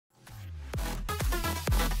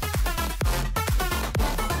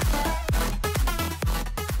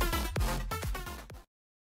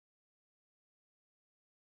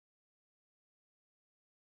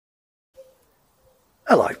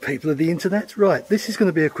Hello people of the internet. Right, this is going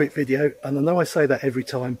to be a quick video, and I know I say that every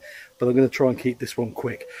time, but I'm going to try and keep this one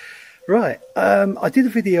quick. Right, I did a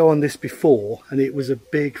video on this before and it was a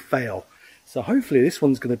big fail, so hopefully this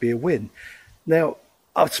one's going to be a win. Now,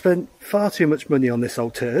 I've spent far too much money on this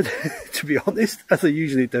old turd, to be honest, as I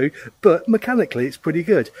usually do, but mechanically it's pretty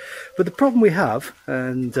good. But the problem we have,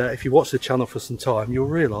 and if you watch the channel for some time, you'll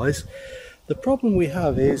realise the problem we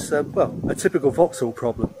have is, well, a typical Vauxhall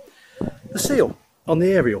problem. The seal on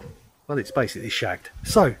the aerial, well, it's basically shagged.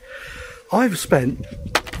 So I've spent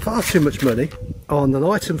far too much money on an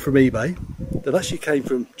item from eBay that actually came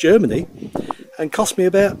from Germany and cost me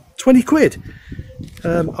about 20 quid.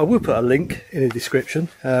 I will put a link in the description.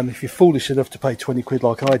 If you're foolish enough to pay 20 quid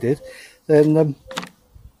like I did, then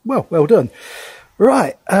well done.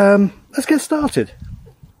 Right, let's get started.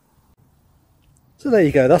 So there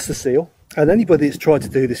you go, that's the seal. And anybody that's tried to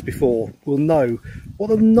do this before will know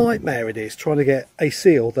what a nightmare it is trying to get a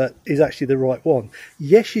seal that is actually the right one.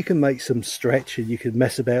 Yes, you can make some stretch and you can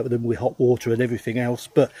mess about with them with hot water and everything else,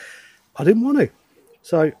 but I didn't want to.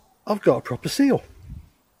 So I've got a proper seal.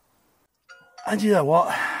 And you know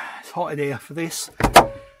what? It's hot in here for this.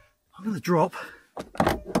 I'm going to drop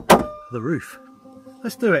the roof.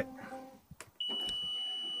 Let's do it.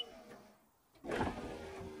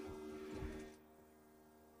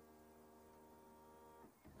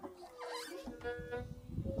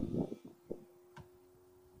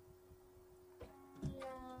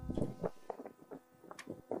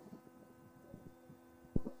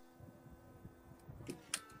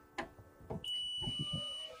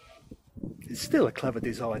 It's still a clever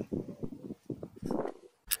design.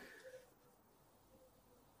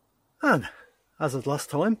 And as of last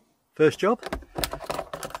time, first job,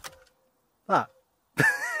 that.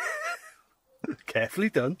 Carefully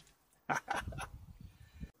done.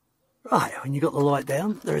 Right, when you've got the light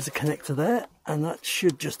down, there is a connector there, and that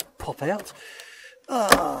should just pop out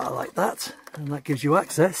like that, and that gives you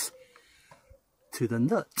access to the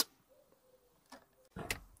nut.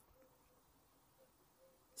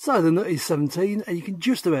 So the nut is 17, and you can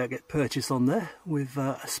just about get purchase on there with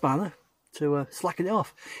a spanner to slacken it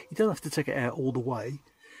off. You don't have to take it out all the way.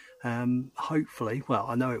 Hopefully, well,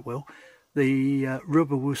 I know it will, the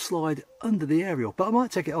rubber will slide under the aerial, but I might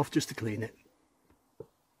take it off just to clean it.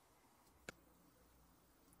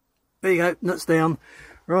 There you go, nuts down.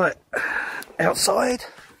 Right, outside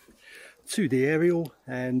to the aerial,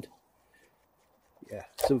 and yeah,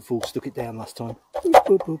 some fool stuck it down last time. Boop,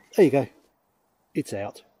 boop, boop. There you go, it's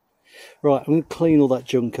out. Right, I'm going to clean all that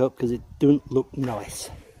junk up because it doesn't look nice.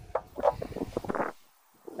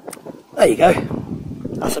 There you go,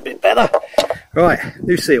 that's a bit better. Right,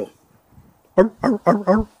 new seal. No,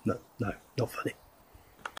 not funny.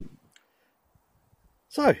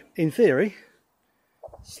 So, in theory,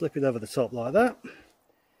 slip it over the top like that,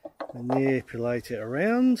 manipulate it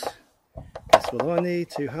around. That's what I need,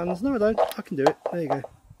 2 hands. No I don't, I can do it, there you go.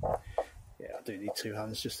 Yeah, I do need 2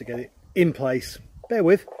 hands just to get it in place, bear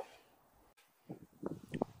with.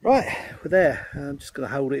 Right, we're there. I'm just going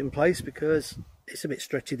to hold it in place because it's a bit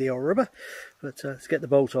stretchy, the old rubber, but let's get the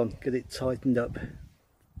bolt on, get it tightened up.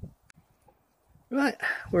 Right,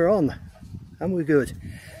 we're on, and we're good.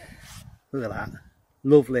 Look at that,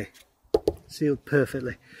 lovely, sealed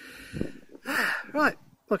perfectly. Right,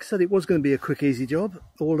 like I said, it was going to be a quick easy job.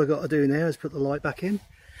 All I've got to do now is put the light back in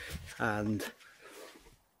and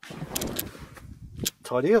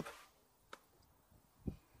tidy up.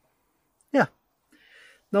 Yeah,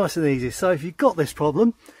 nice and easy. So if you've got this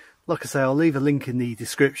problem, like I say, I'll leave a link in the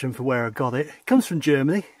description for where I got it. It comes from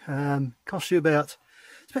Germany, costs you about,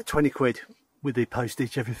 it's about 20 quid with the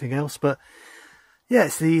postage, everything else, but yeah,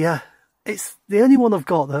 it's the only one I've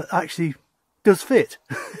got that actually does fit.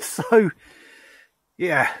 So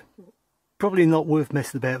yeah, probably not worth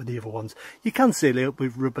messing about with the other ones. You can seal it up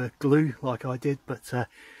with rubber glue like I did, but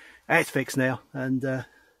it's fixed now, and the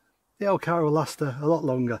old car will last a lot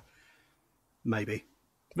longer, maybe.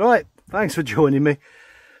 Right, thanks for joining me.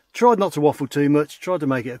 Tried not to waffle too much, tried to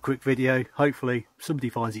make it a quick video. Hopefully somebody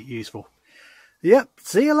finds it useful. Yep,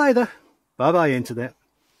 see you later. Bye bye internet.